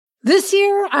This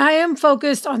year, I am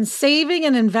focused on saving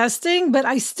and investing, but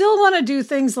I still want to do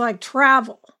things like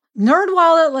travel.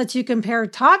 NerdWallet lets you compare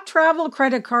top travel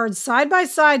credit cards side by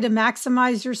side to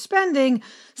maximize your spending,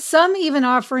 some even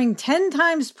offering 10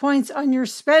 times points on your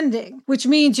spending, which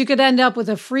means you could end up with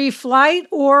a free flight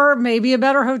or maybe a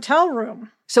better hotel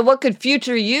room. So what could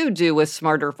future you do with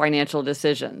smarter financial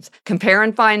decisions? Compare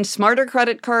and find smarter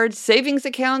credit cards, savings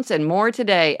accounts, and more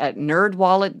today at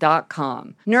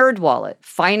nerdwallet.com. NerdWallet,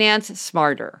 finance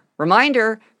smarter.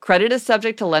 Reminder, credit is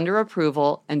subject to lender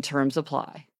approval and terms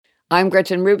apply. I'm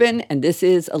Gretchen Rubin, and this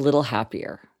is A Little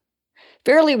Happier.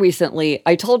 Fairly recently,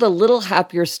 I told a little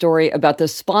happier story about the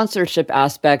sponsorship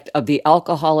aspect of the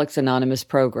Alcoholics Anonymous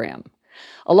program.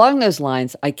 Along those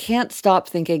lines, I can't stop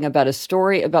thinking about a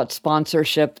story about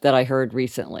sponsorship that I heard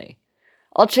recently.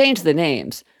 I'll change the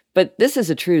names, but this is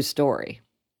a true story.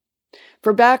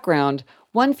 For background,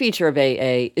 one feature of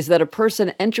AA is that a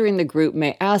person entering the group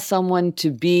may ask someone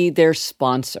to be their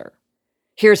sponsor.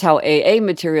 Here's how AA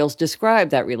materials describe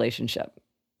that relationship.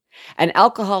 An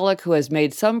alcoholic who has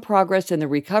made some progress in the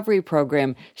recovery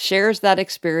program shares that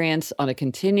experience on a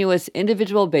continuous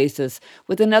individual basis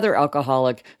with another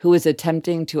alcoholic who is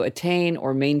attempting to attain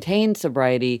or maintain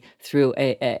sobriety through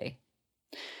AA.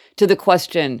 To the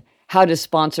question, how does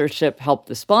sponsorship help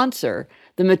the sponsor?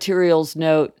 The materials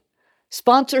note,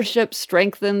 sponsorship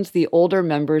strengthens the older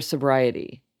member's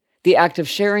sobriety. The act of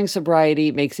sharing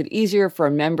sobriety makes it easier for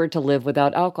a member to live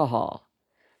without alcohol.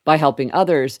 By helping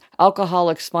others,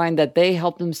 alcoholics find that they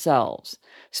help themselves.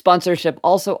 Sponsorship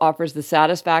also offers the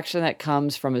satisfaction that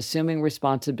comes from assuming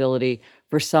responsibility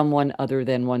for someone other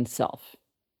than oneself.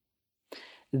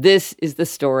 This is the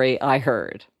story I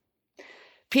heard.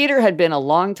 Peter had been a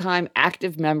longtime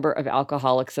active member of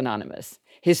Alcoholics Anonymous.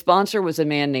 His sponsor was a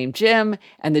man named Jim,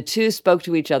 and the two spoke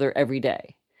to each other every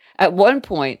day. At one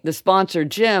point, the sponsor,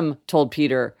 Jim, told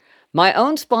Peter, "My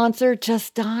own sponsor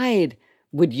just died.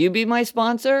 Would you be my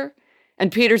sponsor?"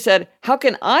 And Peter said, "How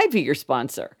can I be your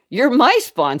sponsor? You're my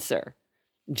sponsor."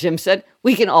 Jim said,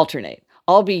 "We can alternate.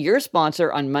 I'll be your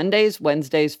sponsor on Mondays,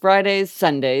 Wednesdays, Fridays,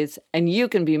 Sundays, and you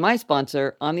can be my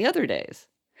sponsor on the other days."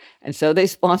 And so they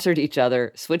sponsored each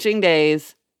other, switching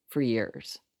days for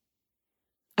years.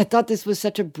 I thought this was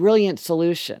such a brilliant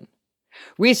solution.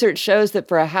 Research shows that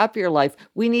for a happier life,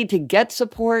 we need to get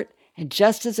support, and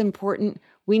just as important,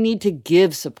 we need to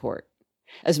give support.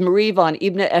 As Marie von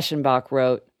Ibn Eschenbach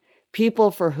wrote,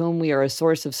 people for whom we are a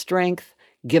source of strength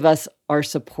give us our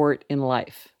support in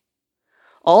life.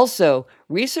 Also,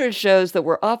 research shows that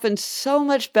we're often so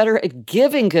much better at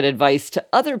giving good advice to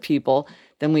other people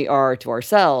than we are to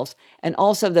ourselves, and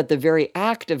also that the very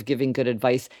act of giving good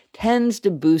advice tends to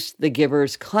boost the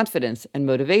giver's confidence and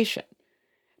motivation.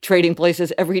 Trading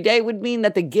places every day would mean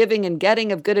that the giving and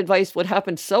getting of good advice would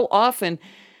happen so often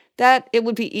that it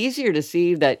would be easier to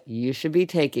see that you should be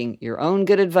taking your own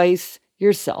good advice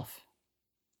yourself.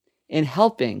 In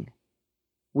helping,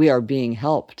 we are being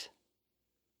helped.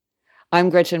 I'm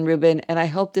Gretchen Rubin, and I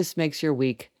hope this makes your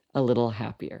week a little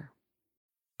happier.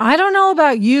 I don't know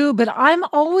about you, but I'm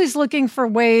always looking for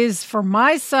ways for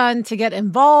my son to get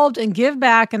involved and give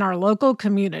back in our local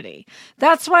community.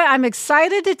 That's why I'm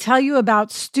excited to tell you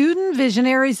about Student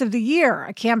Visionaries of the Year,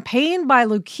 a campaign by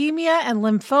Leukemia and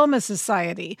Lymphoma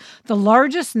Society, the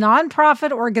largest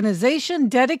nonprofit organization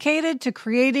dedicated to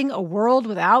creating a world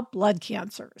without blood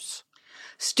cancers.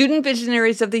 Student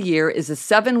Visionaries of the Year is a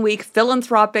 7-week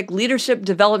philanthropic leadership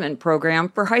development program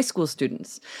for high school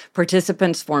students.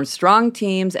 Participants form strong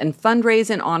teams and fundraise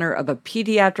in honor of a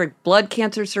pediatric blood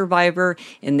cancer survivor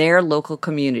in their local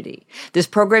community. This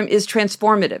program is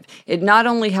transformative. It not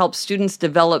only helps students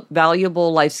develop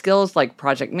valuable life skills like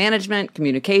project management,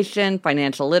 communication,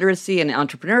 financial literacy, and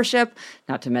entrepreneurship,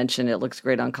 not to mention it looks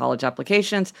great on college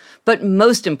applications, but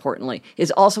most importantly, is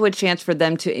also a chance for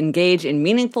them to engage in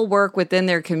meaningful work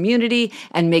within their community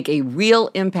and make a real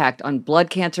impact on blood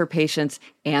cancer patients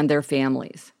and their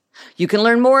families. You can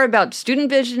learn more about Student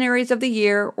Visionaries of the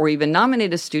Year or even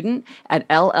nominate a student at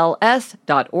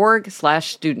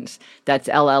lls.org/students. That's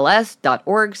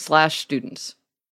lls.org/students.